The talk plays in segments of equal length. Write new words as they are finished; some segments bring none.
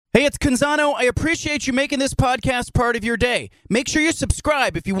Hey, it's Canzano. I appreciate you making this podcast part of your day. Make sure you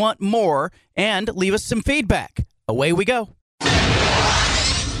subscribe if you want more and leave us some feedback. Away we go.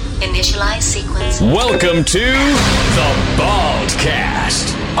 Initialize sequence. Welcome to The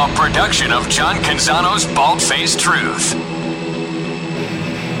Baldcast, a production of John Canzano's Bald-Faced Truth.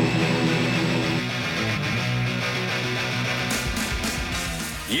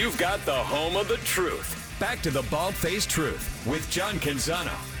 You've got the home of the truth. Back to The Bald-Faced Truth with John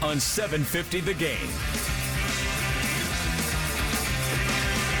Canzano on 750 The Game.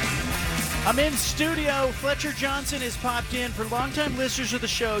 I'm in studio. Fletcher Johnson has popped in. For longtime listeners of the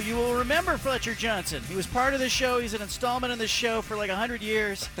show, you will remember Fletcher Johnson. He was part of the show. He's an installment in the show for like 100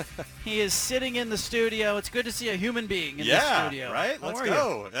 years. He is sitting in the studio. It's good to see a human being in the studio. Yeah, right? Let's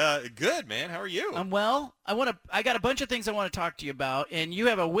go. Good, man. How are you? I'm well. I got a bunch of things I want to talk to you about, and you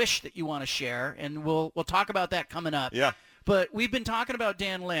have a wish that you want to share, and we'll talk about that coming up. Yeah. But we've been talking about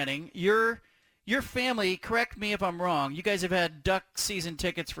Dan Lanning. Your family, correct me if I'm wrong, you guys have had Duck season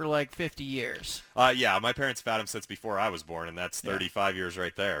tickets for like 50 years. Yeah, my parents have had them since before I was born, and that's 35 years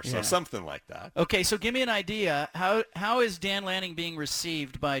right there. So something like that. Okay, so give me an idea. How is Dan Lanning being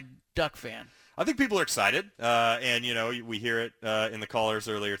received by Duck fan? I think people are excited, and, you know, we hear it in the callers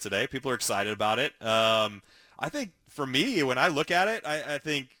earlier today. People are excited about it. I think for me, when I look at it, I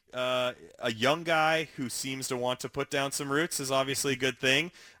think a young guy who seems to want to put down some roots is obviously a good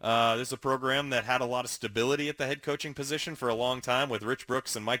thing. There's a program that had a lot of stability at the head coaching position for a long time with Rich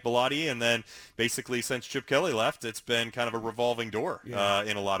Brooks and Mike Bellotti, and then basically since Chip Kelly left, it's been kind of a revolving door in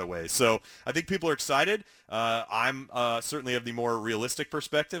a lot of ways. So I think people are excited. I'm certainly of the more realistic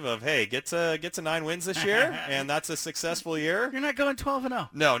perspective of, hey, get to 9 wins this year, and that's a successful year. You're not going 12-0.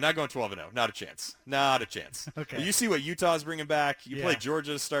 No, not going 12-0. Not a chance. Not a chance. Okay. But you see what Utah's bringing back. You play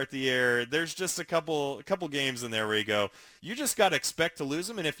Georgia to start the year. There's just a couple games in there where you go, you just got to expect to lose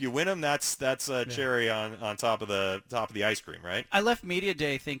them, and if you win them, that's a cherry on top of the ice cream, right? I left media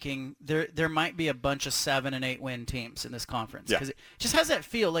day thinking there might be a bunch of 7 and 8 win teams in this conference because it just has that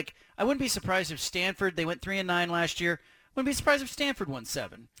feel. Like I wouldn't be surprised if Stanford, they went 3-9 last year. Wouldn't be surprised if Stanford won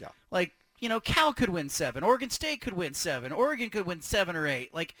 7. Yeah. Like, you know, Cal could win 7. Oregon State could win 7. Oregon could win 7 or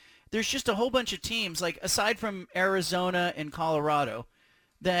 8. Like there's just a whole bunch of teams, like aside from Arizona and Colorado,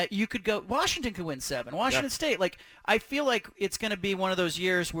 that you could go. Washington could win 7. Washington State. Like I feel like it's going to be one of those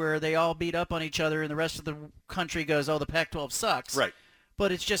years where they all beat up on each other and the rest of the country goes, oh, the Pac-12 sucks. Right.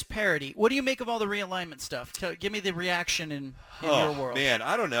 But it's just parity. What do you make of all the realignment stuff? Give me the reaction in your world. Man,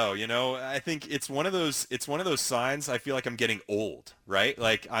 I don't know. You know, I think it's one of those signs. I feel like I'm getting old, right?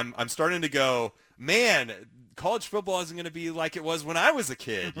 Like I'm starting to go, man, college football isn't going to be like it was when I was a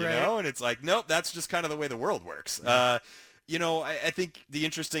kid, you know? And it's like, nope, that's just kind of the way the world works. You know, I think the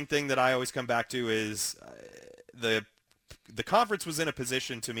interesting thing that I always come back to is the conference was in a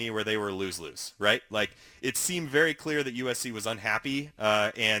position to me where they were lose-lose, right? Like it seemed very clear that USC was unhappy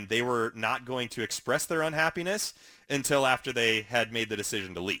and they were not going to express their unhappiness until after they had made the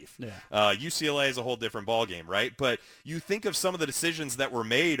decision to leave. UCLA is a whole different ballgame, right? But you think of some of the decisions that were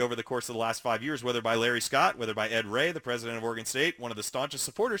made over the course of the last 5 years, whether by Larry Scott, whether by Ed Ray, the president of Oregon State, one of the staunchest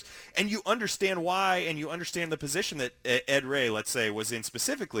supporters, and you understand why, and you understand the position that Ed Ray, let's say, was in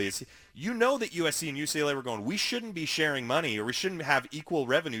specifically. Is you know that USC and UCLA were going, we shouldn't be sharing money, or we shouldn't have equal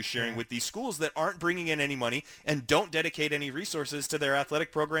revenue sharing with these schools that aren't bringing in any money and don't dedicate any resources to their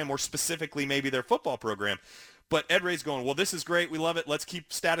athletic program or specifically maybe their football program. But Ed Ray's going, well, this is great. We love it. Let's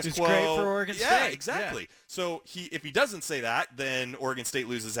keep status quo. It's great for Oregon State. Yeah, exactly. Yeah. So if he doesn't say that, then Oregon State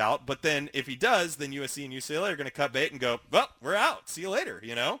loses out. But then if he does, then USC and UCLA are going to cut bait and go, well, we're out. See you later,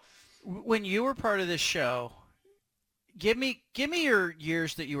 you know? When you were part of this show, give me your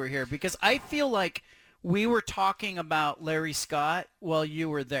years that you were here, because I feel like we were talking about Larry Scott while you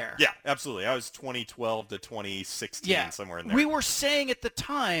were there. Yeah, absolutely. I was 2012 to 2016, somewhere in there. We were saying at the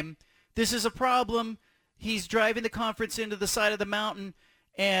time, this is a problem. He's driving the conference into the side of the mountain.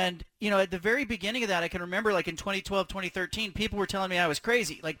 And, you know, at the very beginning of that, I can remember like in 2012, 2013, people were telling me I was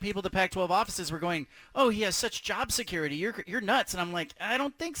crazy. Like people at the Pac-12 offices were going, oh, he has such job security. You're nuts. And I'm like, I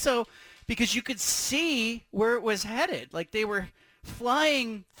don't think so, because you could see where it was headed. Like they were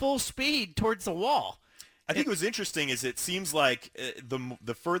flying full speed towards the wall. I think it was interesting is it seems like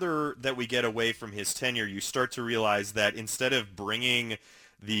the further that we get away from his tenure, you start to realize that instead of bringing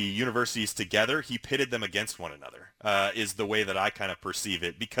the universities together, he pitted them against one another, is the way that I kind of perceive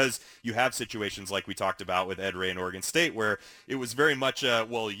it, because you have situations like we talked about with Ed Ray and Oregon State where it was very much,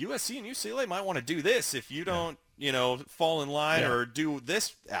 well, USC and UCLA might want to do this if you don't, you know, fall in line or do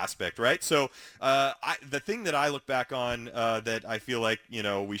this aspect, right? So the thing that I look back on that I feel like, you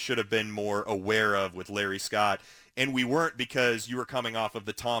know, we should have been more aware of with Larry Scott and we weren't because you were coming off of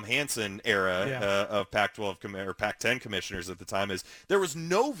the Tom Hansen era of Pac-12 or Pac-10 commissioners at the time. Is there was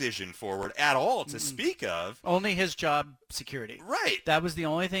no vision forward at all to speak of. Only his job security. Right. That was the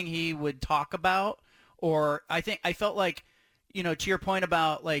only thing he would talk about. Or I felt like, to your point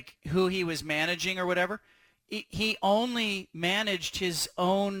about like who he was managing or whatever, he only managed his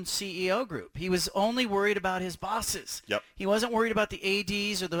own CEO group. He was only worried about his bosses. Yep. He wasn't worried about the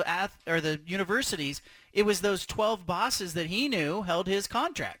ADs or the universities. It was those 12 bosses that he knew held his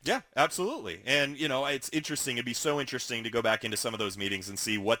contract. Yeah, absolutely. And it's interesting. It'd be so interesting to go back into some of those meetings and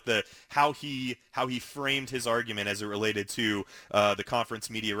see how he framed his argument as it related to the conference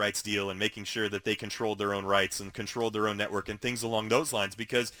media rights deal and making sure that they controlled their own rights and controlled their own network and things along those lines.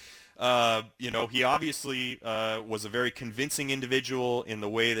 Because he obviously was a very convincing individual in the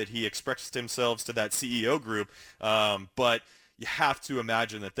way that he expressed himself to that CEO group, but you have to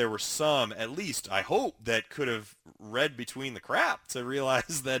imagine that there were some, at least I hope, that could have read between the crap to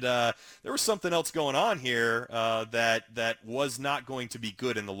realize that there was something else going on here that was not going to be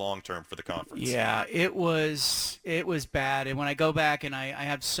good in the long term for the conference. Yeah, it was bad. And when I go back, and I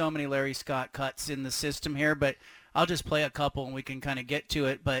have so many Larry Scott cuts in the system here, but I'll just play a couple and we can kind of get to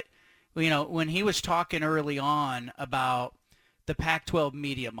it. But when he was talking early on about the Pac-12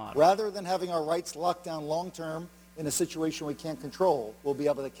 media model, rather than having our rights locked down long term in a situation we can't control, we'll be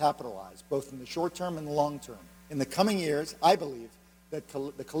able to capitalize both in the short term and the long term. In the coming years, I believe that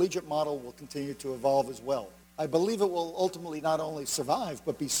the collegiate model will continue to evolve as well. I believe it will ultimately not only survive,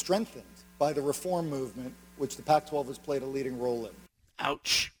 but be strengthened by the reform movement, which the Pac-12 has played a leading role in.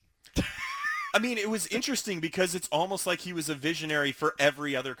 Ouch. I mean, it was interesting because it's almost like he was a visionary for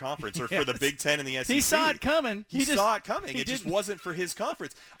every other conference or for the Big Ten and the SEC. He saw it coming. He saw it coming. It just wasn't for his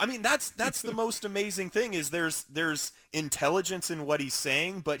conference. I mean, that's the most amazing thing is there's intelligence in what he's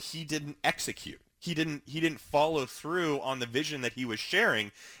saying, but he didn't execute. He didn't follow through on the vision that he was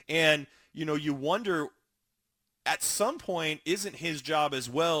sharing. And, you wonder at some point, isn't his job as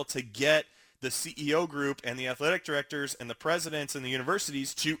well to get the CEO group and the athletic directors and the presidents and the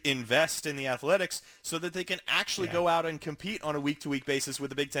universities to invest in the athletics so that they can actually go out and compete on a week-to-week basis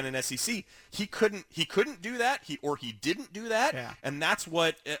with the Big Ten and SEC. He couldn't do that, he didn't do that, and that's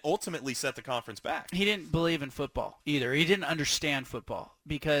what ultimately set the conference back. He didn't believe in football either. He didn't understand football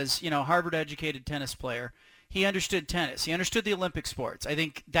because, Harvard-educated tennis player, he understood tennis. He understood the Olympic sports. I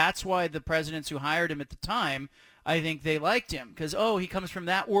think that's why the presidents who hired him at the time, I think they liked him because, he comes from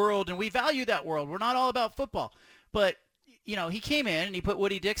that world, and we value that world. We're not all about football. But, he came in and he put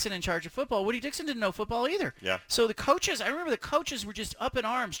Woody Dixon in charge of football. Woody Dixon didn't know football either. Yeah. So the coaches, I remember the coaches were just up in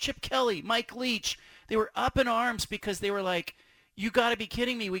arms. Chip Kelly, Mike Leach, they were up in arms because they were like, you got to be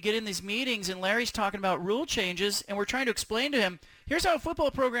kidding me. We get in these meetings, and Larry's talking about rule changes, and we're trying to explain to him, here's how a football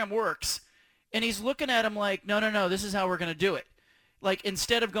program works. And he's looking at him like, no, this is how we're going to do it. Like,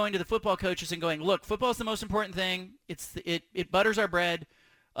 instead of going to the football coaches and going, look, football's the most important thing. It butters our bread.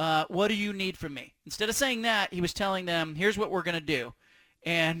 What do you need from me? Instead of saying that, he was telling them, here's what we're going to do.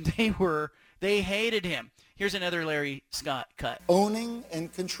 And they hated him. Here's another Larry Scott cut. Owning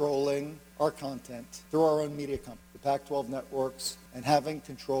and controlling our content through our own media company, the Pac-12 networks, and having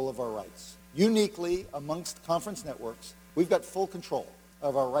control of our rights. Uniquely amongst conference networks, we've got full control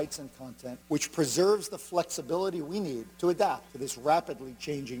of our rights and content, which preserves the flexibility we need to adapt to this rapidly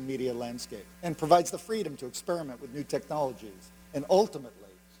changing media landscape and provides the freedom to experiment with new technologies and ultimately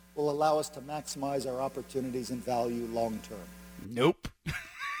will allow us to maximize our opportunities and value long term. Nope.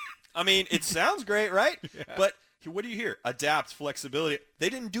 I mean, it sounds great, right? Yeah. But what do you hear? Adapt, flexibility. They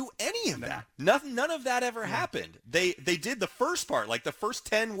didn't do any of that. None of that ever happened. They did the first part, like the first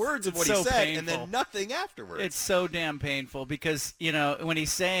 10 words of what he said, and then nothing afterwards. It's so damn painful because, when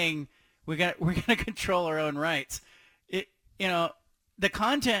he's saying we're gonna control our own rights, the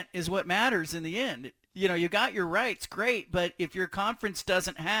content is what matters in the end. You got your rights, great, but if your conference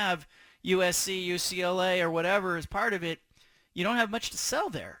doesn't have USC, UCLA, or whatever as part of it, you don't have much to sell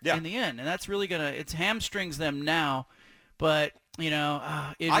there in the end. And that's really it hamstrings them now. But, it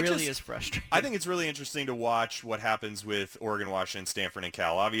really is frustrating. I think it's really interesting to watch what happens with Oregon, Washington, Stanford, and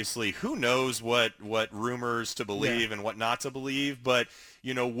Cal. Obviously, who knows what rumors to believe and what not to believe. But,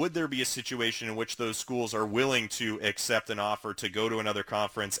 would there be a situation in which those schools are willing to accept an offer to go to another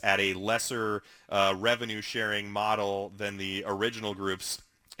conference at a lesser revenue-sharing model than the original groups?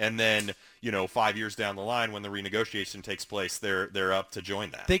 And then, 5 years down the line when the renegotiation takes place, they're up to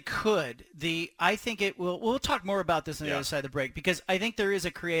join that. They could. I think it will. We'll talk more about this on the other side of the break because I think there is a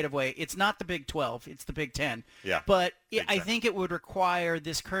creative way. It's not the Big 12. It's the Big 10. Yeah. But I think it would require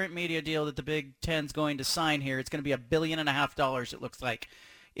this current media deal that the Big 10's going to sign here. It's going to be $1.5 billion, it looks like.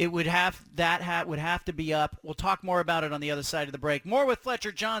 that hat would have to be up. We'll talk more about it on the other side of the break. More with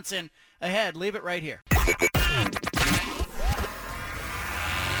Fletcher Johnson ahead. Leave it right here.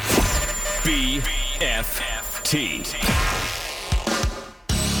 BFT.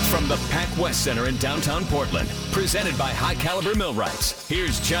 From the Pac West Center in downtown Portland, presented by High Caliber Millwrights,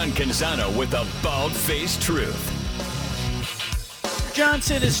 here's John Canzano with the Bald-Faced Truth.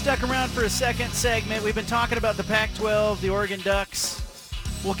 Johnson is stuck around for a second segment. We've been talking about the Pac-12, the Oregon Ducks.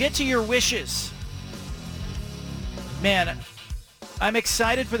 We'll get to your wishes. Man, I'm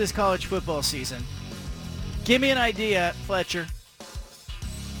excited for this college football season. Give me an idea, Fletcher.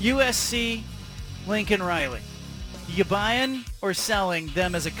 USC, Lincoln Riley. You buying or selling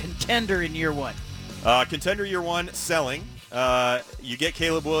them as a contender in year one? Contender year one, selling. You get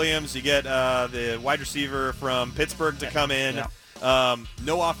Caleb Williams. You get the wide receiver from Pittsburgh to come in. Yeah.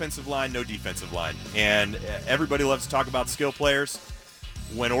 No offensive line, no defensive line. And everybody loves to talk about skill players.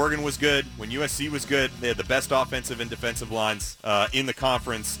 When Oregon was good, when USC was good, they had the best offensive and defensive lines in the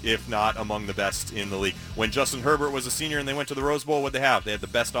conference, if not among the best in the league. When Justin Herbert was a senior and they went to the Rose Bowl, what they have? They had the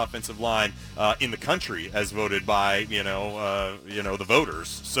best offensive line in the country, as voted by the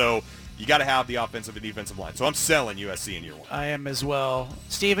voters. So you got to have the offensive and defensive line. So I'm selling USC in year one. I am as well.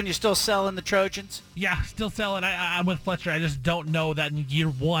 Steven, you still selling the Trojans? Yeah, still selling. I'm with Fletcher. I just don't know that in year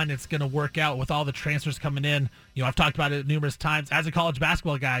one it's going to work out with all the transfers coming in. I've talked about it numerous times. As a college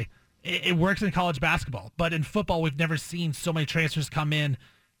basketball guy, it works in college basketball. But in football, we've never seen so many transfers come in.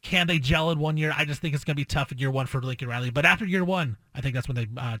 Can they gel in 1 year? I just think it's going to be tough in year one for Lincoln Riley. But after year one, I think that's when they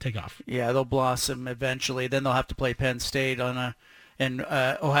take off. Yeah, they'll blossom eventually. Then they'll have to play Penn State and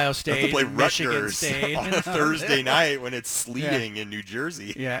Ohio State, to play Michigan Rutgers State on a Thursday night when it's sleeting in New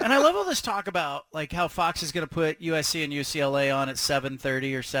Jersey. Yeah, and I love all this talk about like how Fox is going to put USC and UCLA on at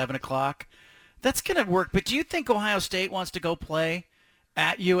 7:30 or 7 o'clock. That's going to work. But do you think Ohio State wants to go play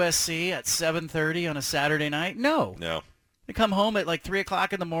at USC at 7:30 on a Saturday night? No. They come home at like 3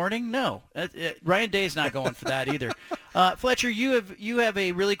 o'clock in the morning? No. Ryan Day's not going for that either. Fletcher, you have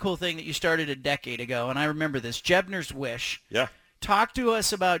a really cool thing that you started a decade ago, and I remember this, Jebner's Wish. Yeah. Talk to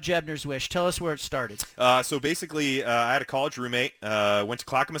us about Jebner's Wish. Tell us where it started. So basically, I had a college roommate, went to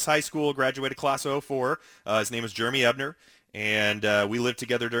Clackamas High School, graduated class of 04. His name was Jeremy Ebner, and we lived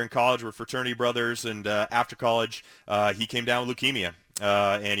together during college. We're fraternity brothers, and after college, he came down with leukemia.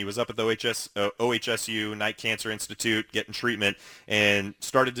 And he was up at the OHSU Night Cancer Institute getting treatment and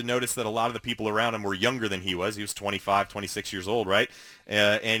started to notice that a lot of the people around him were younger than he was. He was 25, 26 years old, right?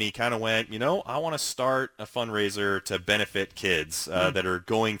 And he kind of went, I want to start a fundraiser to benefit kids that are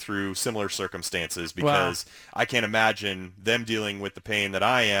going through similar circumstances because I can't imagine them dealing with the pain that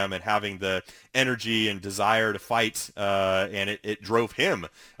I am and having the energy and desire to fight. And it drove him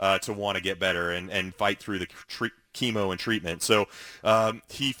to want to get better and fight through the chemo and treatment. So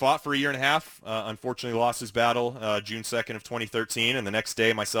he fought for a year and a half, unfortunately lost his battle June 2nd of 2013, and the next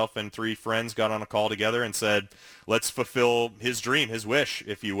day myself and 3 friends got on a call together and said, let's fulfill his dream, his wish,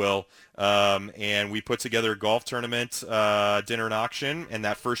 if you will. And we put together a golf tournament, dinner and auction, and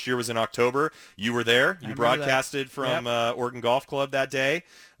that first year was in October. You were there. You broadcasted from Oregon Golf Club that day.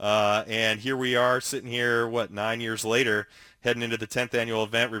 And here we are sitting here, 9 years later, heading into the 10th annual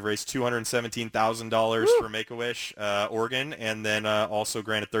event. We've raised $217,000 for Make-A-Wish Oregon, and then also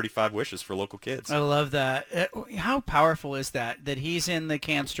granted 35 wishes for local kids. I love that. How powerful is that he's in the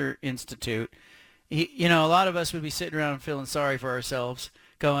Cancer Institute? A lot of us would be sitting around feeling sorry for ourselves,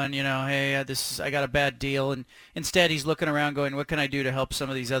 going, hey, I got a bad deal. And instead he's looking around going, what can I do to help some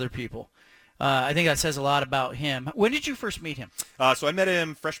of these other people? I think that says a lot about him. When did you first meet him? So I met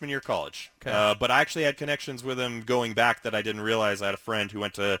him freshman year of college. Okay. But I actually had connections with him going back that I didn't realize. I had a friend who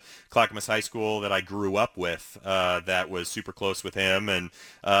went to Clackamas High School that I grew up with that was super close with him. And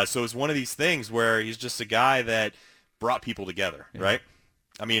so it was one of these things where he's just a guy that brought people together, right?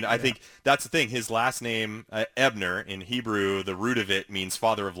 I mean, I think that's the thing. His last name, Ebner, in Hebrew, the root of it means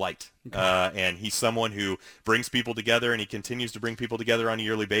father of light. And he's someone who brings people together, and he continues to bring people together on a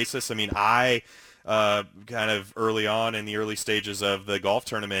yearly basis. I mean, I kind of early on in the early stages of the golf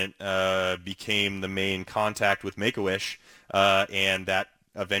tournament became the main contact with Make-A-Wish, and that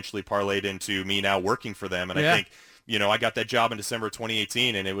eventually parlayed into me now working for them. And I think, I got that job in December of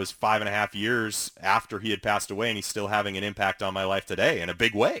 2018, and it was 5.5 years after he had passed away, and he's still having an impact on my life today in a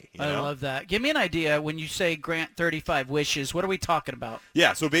big way. I love that. Give me an idea. When you say grant 35 wishes, what are we talking about?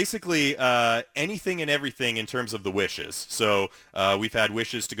 Yeah, so basically anything and everything in terms of the wishes. So we've had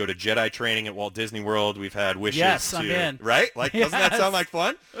wishes to go to Jedi training at Walt Disney World. We've had wishes I'm in. Right? Like, doesn't that sound like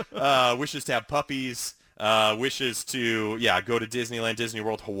fun? Wishes to have puppies. wishes to, go to Disneyland, Disney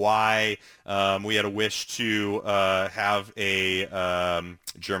World, Hawaii. We had a wish to have a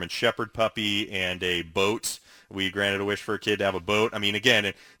German Shepherd puppy and a boat. We granted a wish for a kid to have a boat. I mean,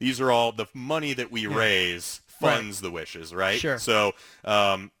 again, these are all the money that we raise funds the wishes, right? Sure. So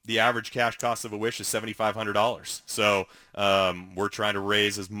the average cash cost of a wish is $7,500. So we're trying to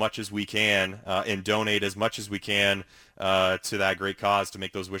raise as much as we can and donate as much as we can to that great cause to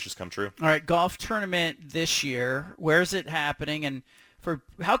make those wishes come true. All right, golf tournament this year. Where's it happening? And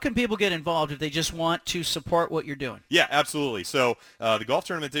how can people get involved if they just want to support what you're doing? Yeah, absolutely. So the golf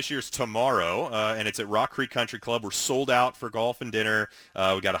tournament this year is tomorrow, and it's at Rock Creek Country Club. We're sold out for golf and dinner.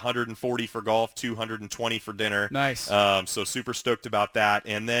 We got 140 for golf, 220 for dinner. Nice. So super stoked about that.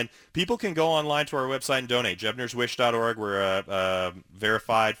 And then people can go online to our website and donate, jebnerswish.org. We're a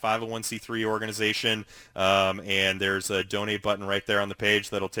verified 501c3 organization, and there's a donate button right there on the page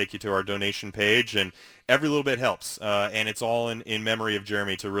that'll take you to our donation page. And every little bit helps, and it's all in memory of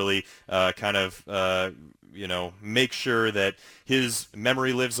Jeremy to really make sure that his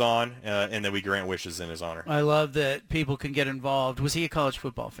memory lives on and that we grant wishes in his honor. I love that people can get involved. Was he a college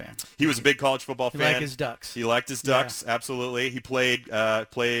football fan? He was a big college football fan. He liked his Ducks. He liked his Ducks, absolutely. He played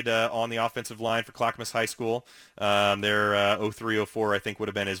on the offensive line for Clackamas High School. Their 03-04, I think, would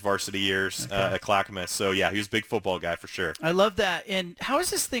have been his varsity years at Clackamas. So, yeah, he was a big football guy for sure. I love that. And how has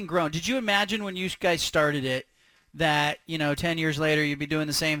this thing grown? Did you imagine when you guys started it that, 10 years later you'd be doing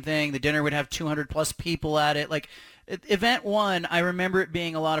the same thing? The dinner would have 200-plus people at it. Like, event one, I remember it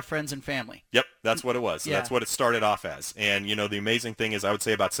being a lot of friends and family. Yep, that's what it was. Yeah. That's what it started off as. And, the amazing thing is I would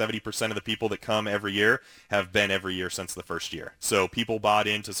say about 70% of the people that come every year have been every year since the first year. So people bought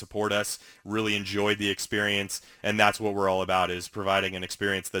in to support us, really enjoyed the experience, and that's what we're all about, is providing an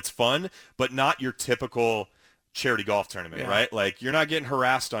experience that's fun, but not your typical charity golf tournament, right? Like, you're not getting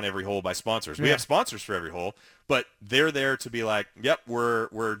harassed on every hole by sponsors. We have sponsors for every hole, but they're there to be like, yep,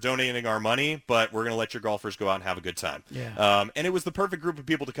 we're donating our money, but we're going to let your golfers go out and have a good time. Yeah. And it was the perfect group of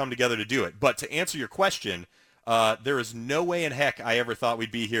people to come together to do it. But to answer your question, there is no way in heck I ever thought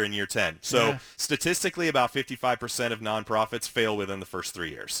we'd be here in year 10. So statistically, about 55% of nonprofits fail within the first 3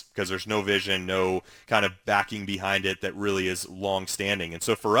 years because there's no vision, no kind of backing behind it that really is long-standing. And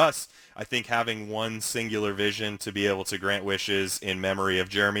so for us, I think having one singular vision to be able to grant wishes in memory of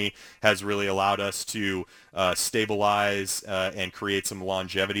Jeremy has really allowed us to stabilize and create some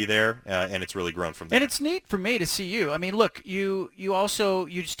longevity there, and it's really grown from there. And it's neat for me to see you. I mean, look, you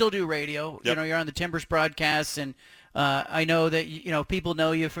still do radio. Yep. You're on the Timbers broadcasts, and I know that people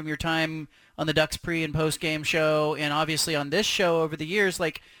know you from your time on the Ducks pre and post game show, and obviously on this show over the years.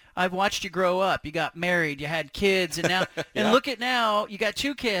 Like, I've watched you grow up. You got married, you had kids, and now and look at now, you got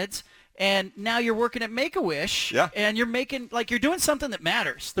 2 kids. And now you're working at Make-A-Wish, and you're doing something that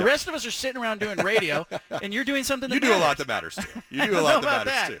matters. The rest of us are sitting around doing radio, and you're doing something that matters. You do a lot that matters, too. You do a lot that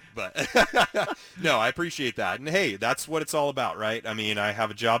matters, too. But no, I appreciate that. And, hey, that's what it's all about, right? I mean, I have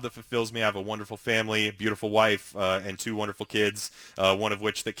a job that fulfills me. I have a wonderful family, a beautiful wife, and 2 wonderful kids, one of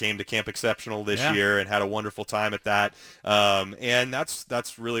which that came to Camp Exceptional this year and had a wonderful time at that. And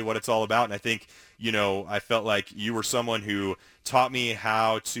that's really what it's all about. And I think, I felt like you were someone who taught me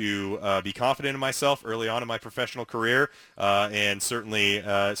how to be confident in myself early on in my professional career, and certainly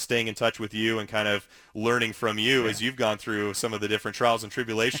staying in touch with you and kind of learning from you as you've gone through some of the different trials and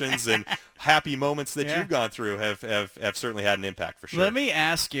tribulations and happy moments that you've gone through have certainly had an impact for sure. Let me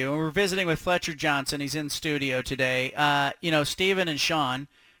ask you, we're visiting with Fletcher Johnson. He's in studio today. Stephen and Sean,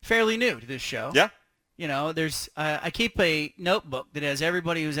 fairly new to this show. Yeah. There's I keep a notebook that has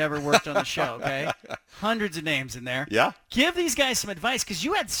everybody who's ever worked on the show, okay? Hundreds of names in there. Yeah. Give these guys some advice, because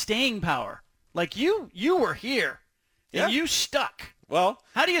you had staying power. Like, you were here, and you stuck. Well,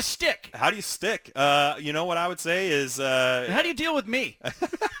 how do you stick? What I would say is... how do you deal with me?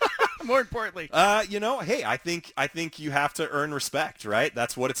 More importantly. Hey, I think you have to earn respect, right?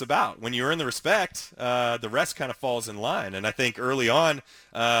 That's what it's about. When you earn the respect, the rest kind of falls in line. And I think early on,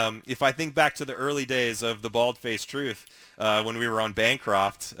 if I think back to the early days of the Bald-Faced Truth, when we were on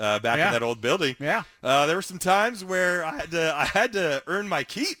Bancroft back in that old building, there were some times where I had to earn my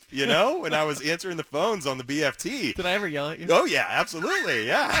keep, when I was answering the phones on the BFT. Did I ever yell at you? Oh, yeah, absolutely.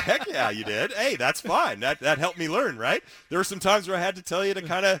 Yeah, heck yeah, you did. Hey, that's fine. That helped me learn, right? There were some times where I had to tell you to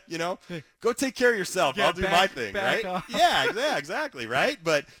kind of, go take care of yourself. Yeah, I'll do my thing, back right? off. Yeah, exactly, right?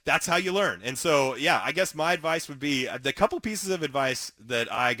 But that's how you learn. And so, yeah, I guess my advice would be the couple pieces of advice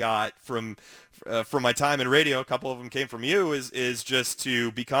that I got from my time in radio, a couple of them came from you, is just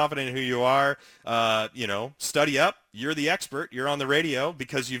to be confident in who you are, study up. You're the expert. You're on the radio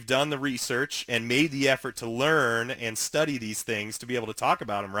because you've done the research and made the effort to learn and study these things to be able to talk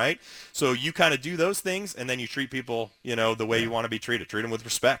about them, right? So you kind of do those things, and then you treat people, the way you want to be treated. Treat them with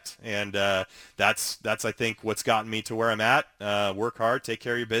respect. And that's I think, what's gotten me to where I'm at. Work hard, take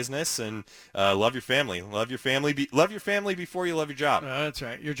care of your business, and love your family. Love your family. Love your family before you love your job. That's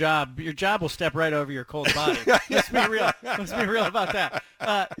right. Your job will step right over your cold body. Let's be real. Let's be real about that.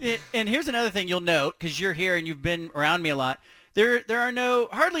 And here's another thing you'll note, because you're here and you've been around me a lot. There are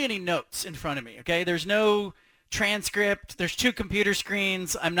hardly any notes in front of me. Okay, there's no transcript. There's 2 computer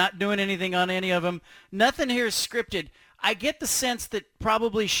screens. I'm not doing anything on any of them. Nothing here is scripted. I get the sense that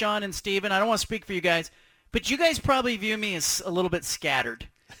probably Sean and Steven, I don't want to speak for you guys, but you guys probably view me as a little bit scattered.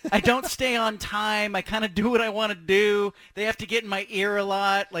 I don't stay on time. I kind of do what I want to do. They have to get in my ear a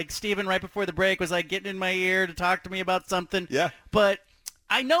lot. Like Steven right before the break was like getting in my ear to talk to me about something. Yeah. But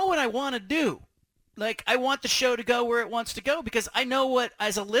I know what I want to do. Like, I want the show to go where it wants to go, because I know what,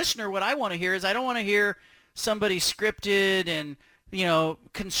 as a listener, what I want to hear is I don't want to hear somebody scripted and,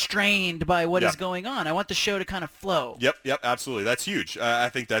 constrained by what is going on. I want the show to kind of flow. Yep, absolutely. That's huge. I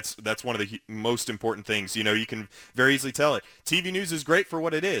think that's one of the most important things. You can very easily tell it. TV news is great for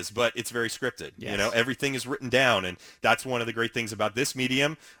what it is, but it's very scripted. Yes. Everything is written down, and that's one of the great things about this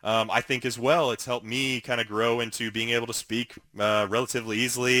medium. I think as well, it's helped me kind of grow into being able to speak relatively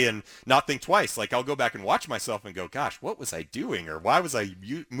easily and not think twice. Like, I'll go back and watch myself and go, gosh, what was I doing? Or why was I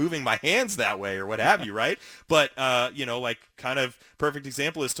moving my hands that way, or what have you, right? But, kind of perfect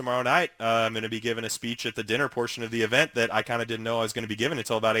example is tomorrow night. I'm going to be giving a speech at the dinner portion of the event that I kind of didn't know I was going to be giving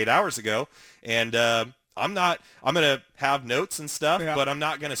until about 8 hours ago. And I'm going to have notes and stuff, but I'm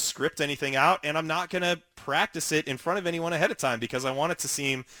not going to script anything out, and I'm not going to practice it in front of anyone ahead of time, because I want it to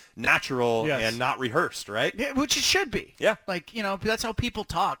seem natural and not rehearsed, right? Yeah, which it should be. Yeah. Like, that's how people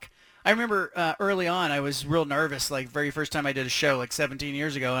talk. I remember early on, I was real nervous, like very first time I did a show like 17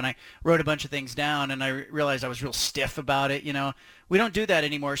 years ago, and I wrote a bunch of things down, and I realized I was real stiff about it. We don't do that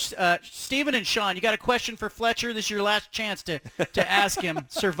anymore. Steven and Sean, you got a question for Fletcher? This is your last chance to ask him.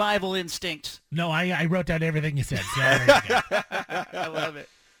 Survival instincts. No, I wrote down everything you said. So there you go. I love it.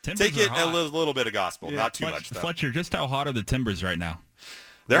 Timbers Take it are hot. a little bit of gospel, not too much, though. Fletcher, just how hot are the Timbers right now?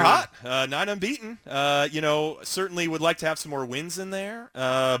 They're hot. 9 unbeaten. Certainly would like to have some more wins in there,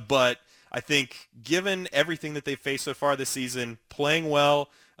 but I think given everything that they've faced so far this season, playing well,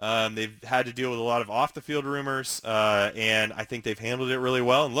 they've had to deal with a lot of off-the-field rumors, and I think they've handled it really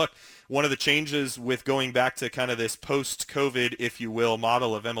well. And look, one of the changes with going back to kind of this post-COVID, if you will,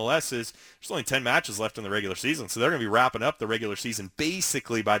 model of MLS is there's only 10 matches left in the regular season, so they're going to be wrapping up the regular season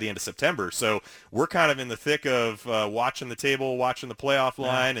basically by the end of September. So we're kind of in the thick of watching the table, watching the playoff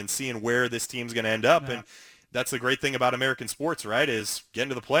line, and seeing where this team's going to end up. And that's the great thing about American sports, right, is getting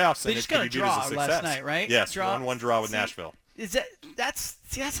to the playoffs and it can be viewed as a success. Last night, right? Yes, draw. 1-1 draw with Nashville. That's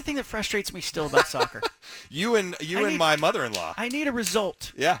the thing that frustrates me still about soccer. You and my mother-in-law. I need a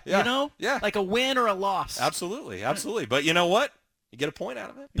result. Yeah. Yeah. Like a win or a loss. Absolutely. But you know what? You get a point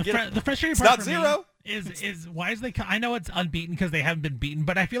out of it. The frustrating It's part not for zero. me is why is they? I know it's unbeaten because they haven't been beaten,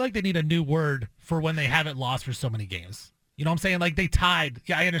 but I feel like they need a new word for when they haven't lost for so many games. You know what I'm saying? Like, they tied.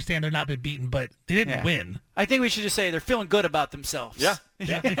 Yeah, I understand they're not been beaten, but they didn't win. I think we should just say they're feeling good about themselves. Yeah.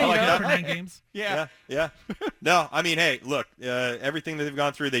 They fought out for 9 games. Yeah. No, I mean, hey, look, everything that they've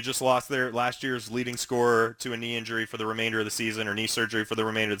gone through, they just lost their last year's leading scorer to a knee injury for the remainder of the season, or knee surgery for the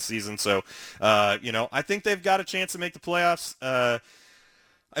remainder of the season. So, I think they've got a chance to make the playoffs.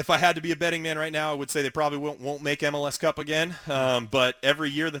 If I had to be a betting man right now, I would say they probably won't make MLS Cup again. But every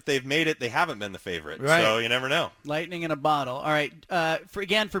year that they've made it, they haven't been the favorite. Right. So you never know. Lightning in a bottle. All right. For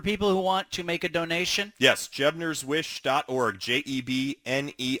people who want to make a donation. Yes, jebnerswish.org.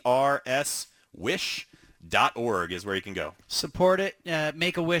 JEBNERS wish.org is where you can go. Support it.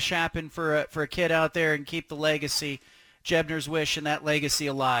 Make a wish happen for a kid out there and keep the legacy. Jebner's Wish and that legacy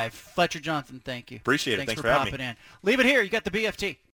alive. Fletcher Johnson, thank you. Appreciate it. Thanks for having me. popping in. Leave it here. You got the BFT.